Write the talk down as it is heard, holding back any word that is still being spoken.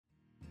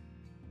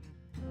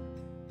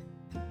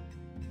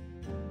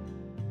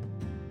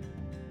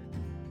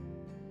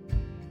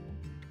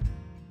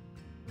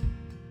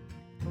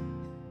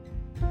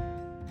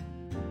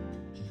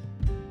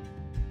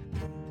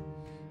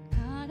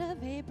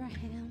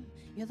Abraham.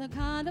 You're the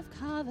God of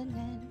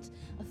covenant,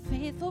 of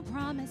faithful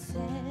promises.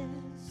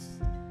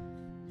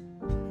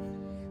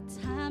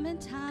 Time and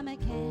time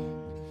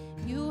again,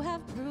 you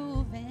have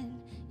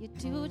proven you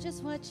do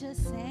just what you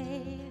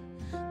say.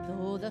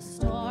 Though the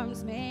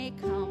storms may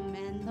come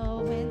and the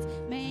winds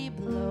may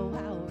blow,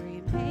 I'll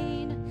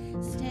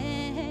remain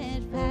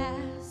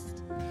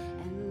steadfast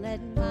and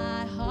let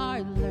my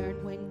heart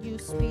learn when you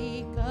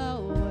speak a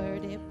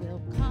word, it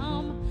will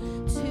come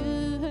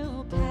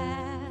to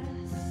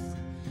pass.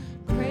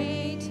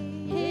 Great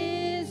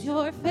is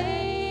your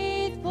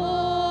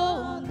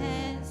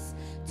faithfulness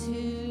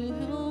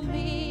to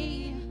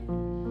me.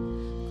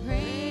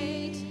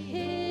 Great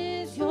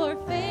is your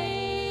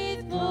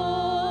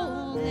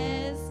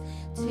faithfulness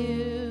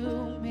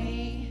to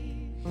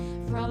me.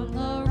 From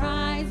the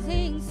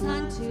rising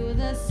sun to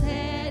the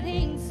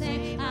setting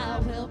sun, I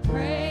will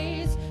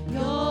praise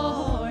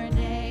your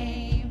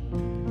name.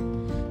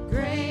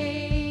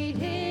 Great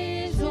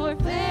is your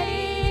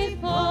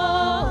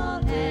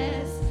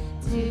faithfulness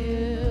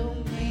to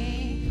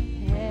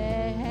me.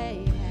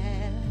 Hey,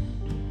 yeah.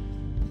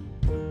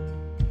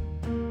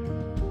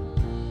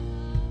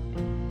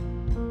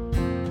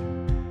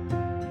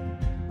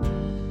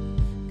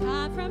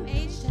 God, from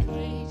age to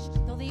age,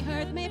 though the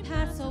earth may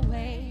pass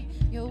away,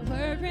 your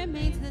word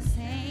remains the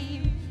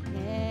same.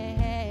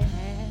 Yeah.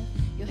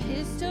 Your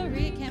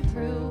history can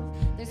prove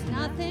there's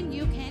nothing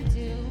you can't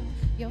do.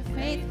 You're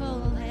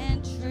faithful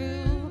and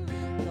true.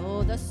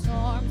 Though the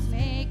storms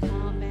may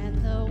come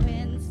and the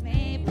winds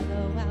may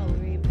blow, I'll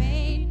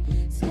remain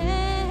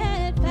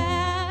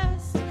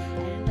steadfast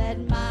and let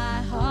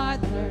my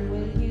heart learn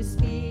when you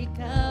speak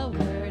a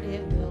word,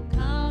 it will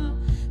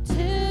come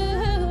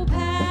to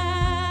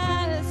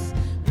pass.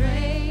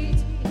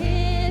 Great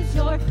is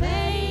your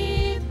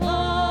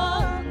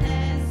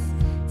faithfulness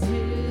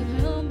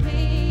to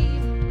me.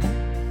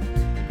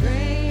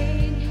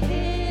 Great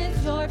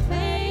is your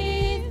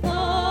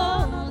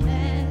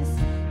faithfulness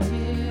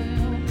to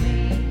me.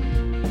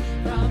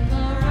 From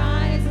the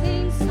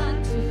rising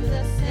sun to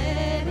the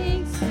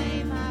setting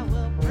same, I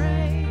will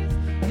praise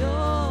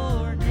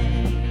your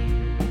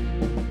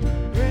name.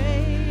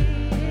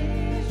 Great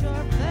is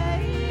your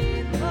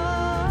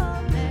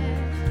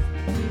faithfulness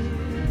to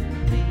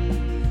me.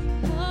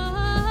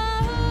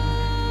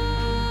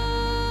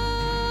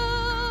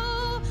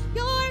 Oh,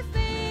 your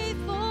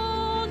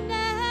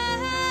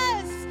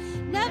faithfulness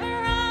never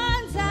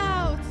runs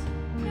out.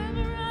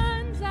 Never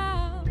runs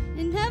out.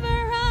 It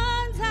never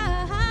runs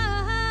out.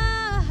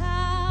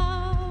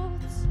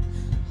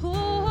 Oh,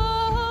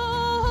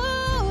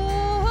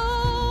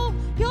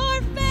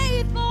 your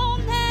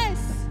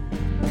faithfulness,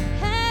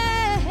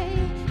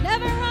 hey,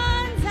 never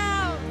runs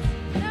out.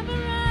 Never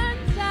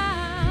runs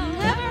out.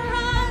 Never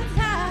runs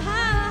out.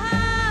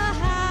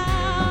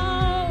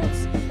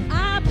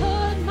 I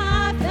put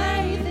my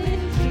faith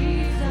in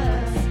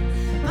Jesus,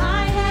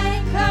 my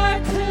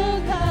anchor to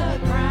the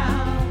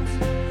ground,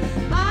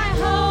 my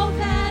hope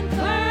and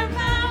firm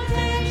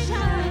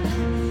foundation.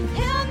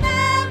 He'll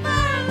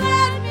never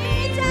let me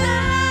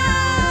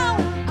down.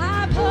 I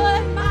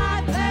put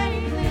my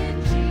faith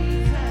in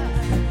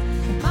Jesus,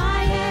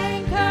 my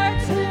anchor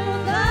to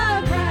the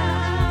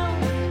ground,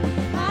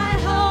 my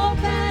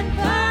hope and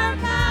firm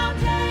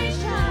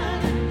foundation.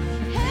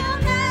 He'll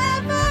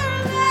never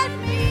let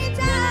me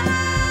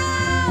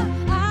down.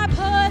 I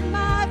put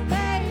my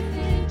faith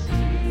in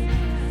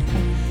Jesus,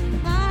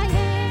 my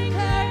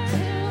anchor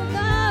to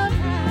the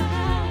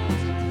ground,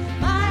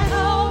 my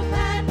hope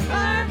and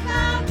firm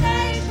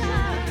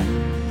foundation.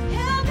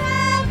 He'll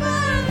never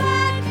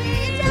let me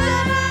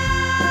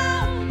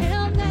down.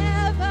 He'll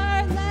never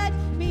let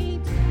me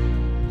down.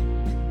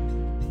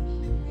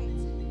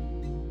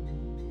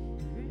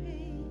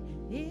 Great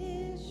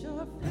is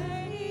your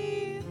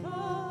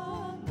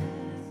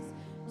faithfulness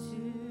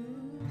to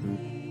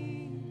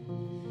me,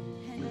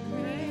 and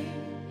great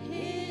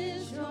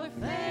is your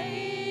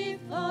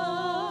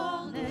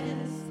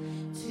faithfulness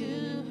to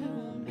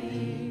me.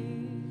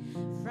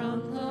 From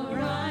the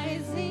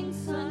rising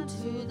sun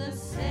to the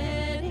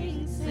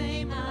setting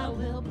same, I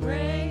will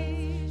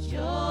praise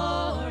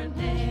your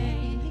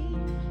name.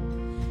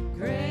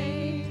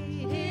 Great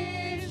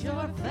is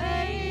your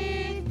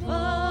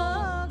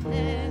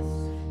faithfulness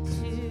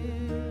to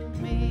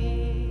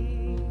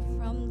me.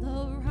 From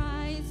the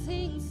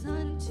rising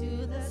sun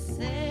to the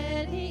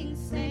setting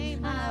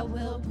same, I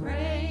will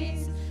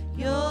praise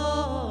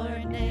your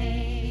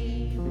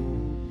name.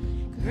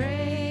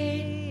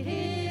 Great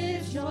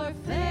is your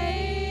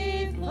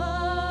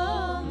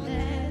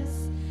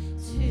faithfulness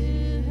to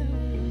me.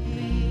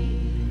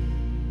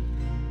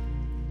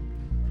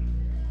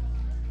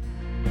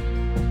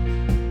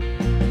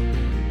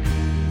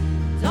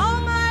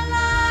 All my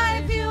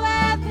life you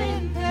have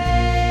been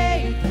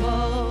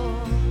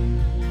faithful.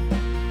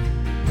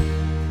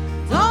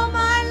 All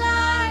my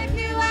life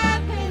you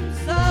have been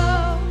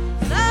so,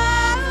 so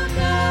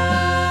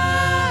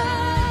good.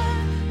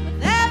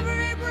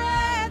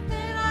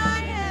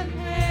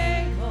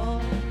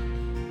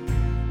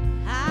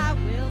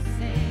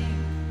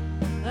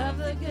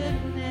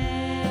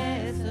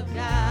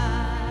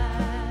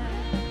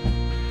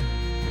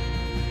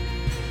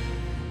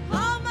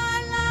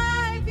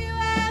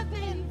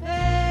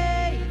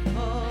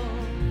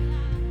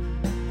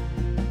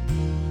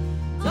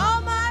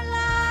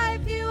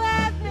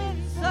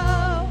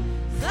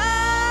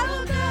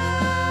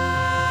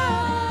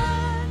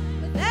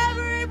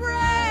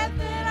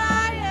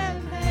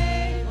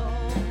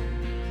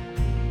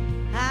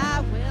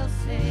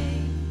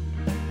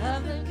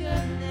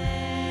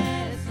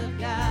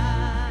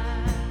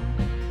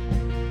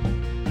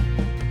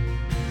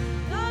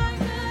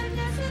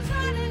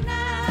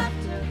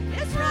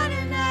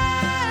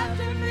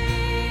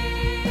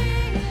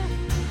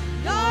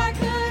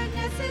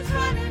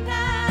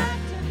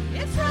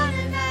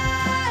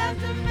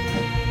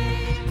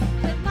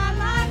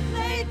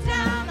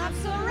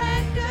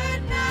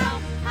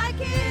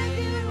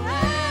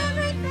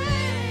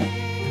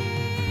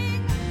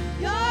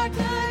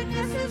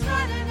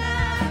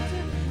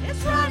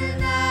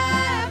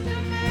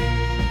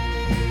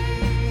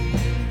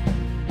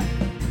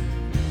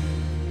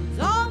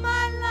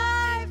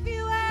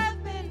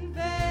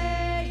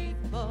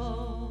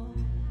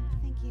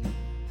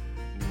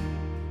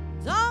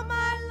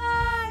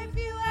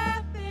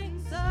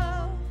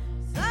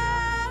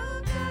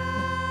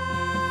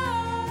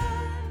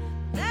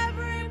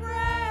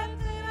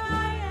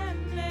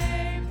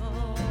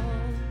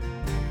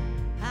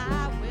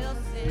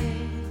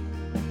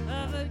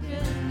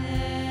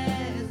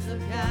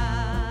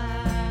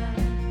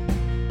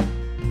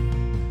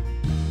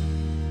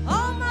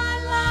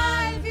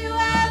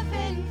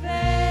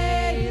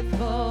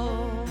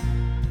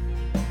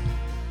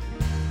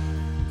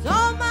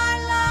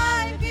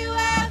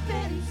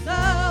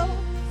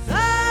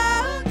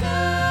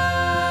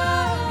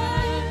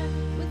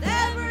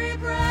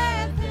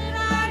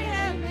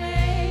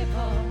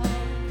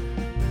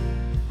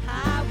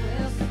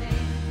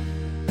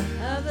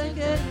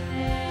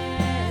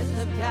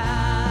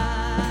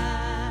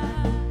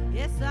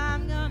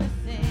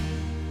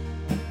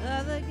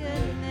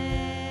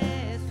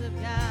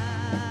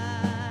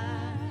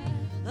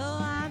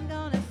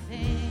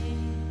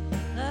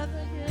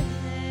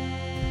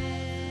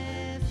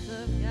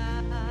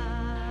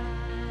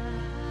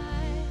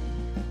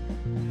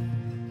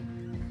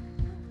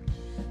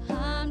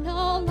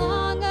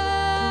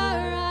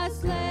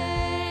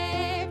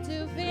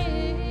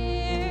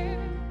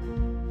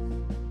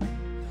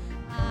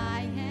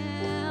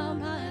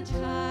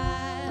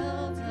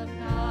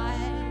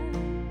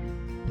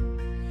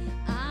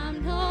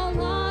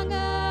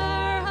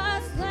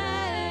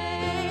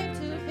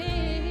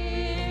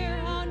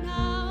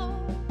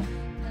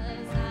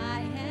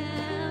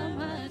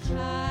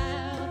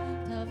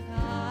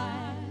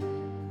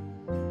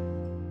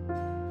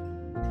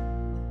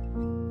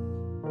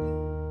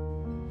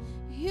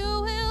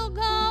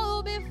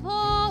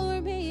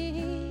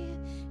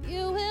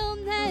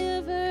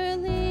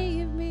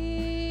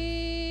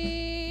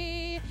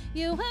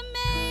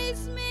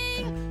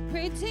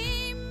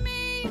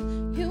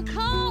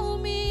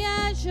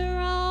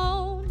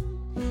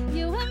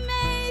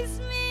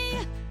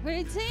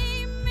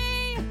 redeem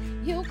me.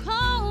 You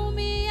call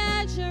me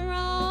as your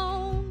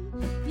own.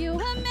 You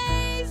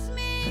amaze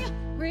me,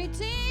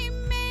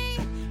 redeem me.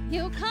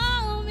 You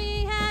call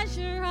me as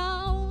your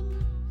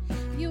own.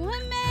 You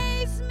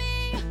amaze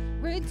me,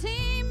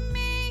 redeem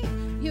me.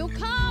 You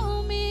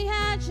call me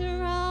as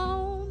your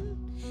own.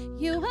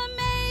 You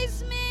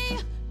amaze me,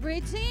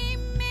 redeem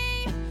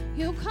me.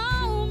 You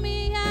call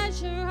me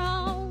as your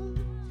own.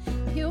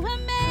 You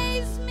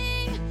amaze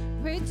me,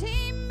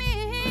 redeem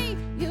me.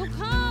 You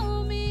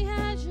call me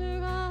as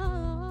your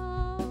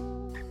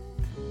own.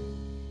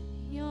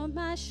 You're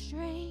my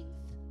strength.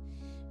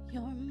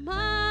 You're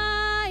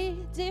my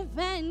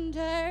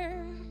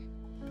defender.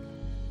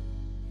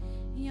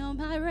 You're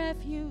my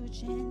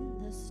refuge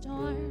in the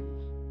storm.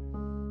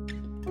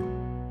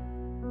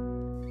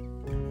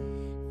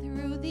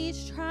 Through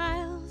these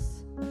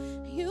trials,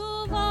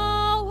 you've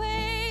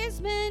always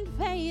been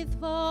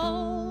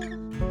faithful.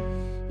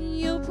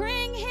 You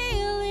bring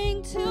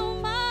healing to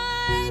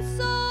my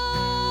soul.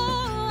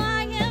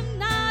 I am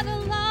not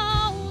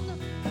alone.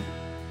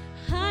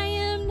 I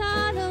am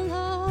not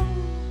alone.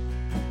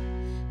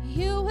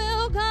 You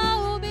will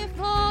go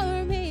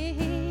before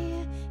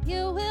me.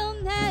 You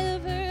will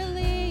never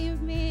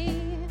leave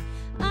me.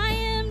 I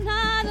am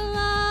not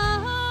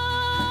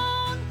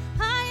alone.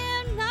 I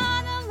am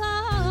not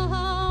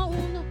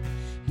alone.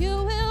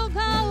 You will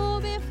go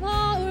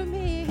before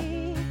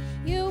me.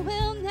 You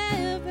will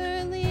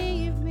never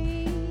leave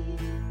me.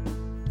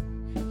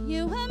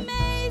 You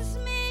amaze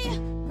me,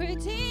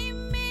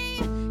 redeem me.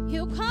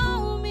 You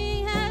call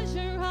me as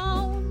your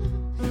own.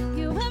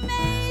 You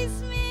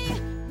amaze me,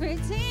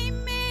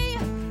 redeem me.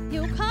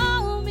 You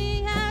call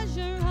me as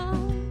your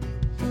own.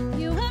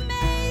 You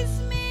amaze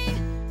me,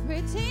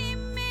 redeem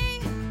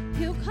me.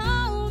 You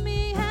call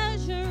me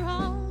as your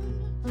own.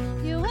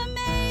 You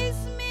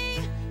amaze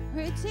me,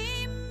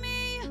 redeem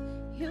me.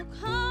 You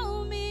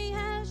call me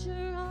as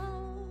your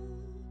own.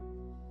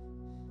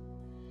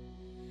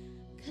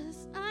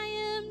 'Cause I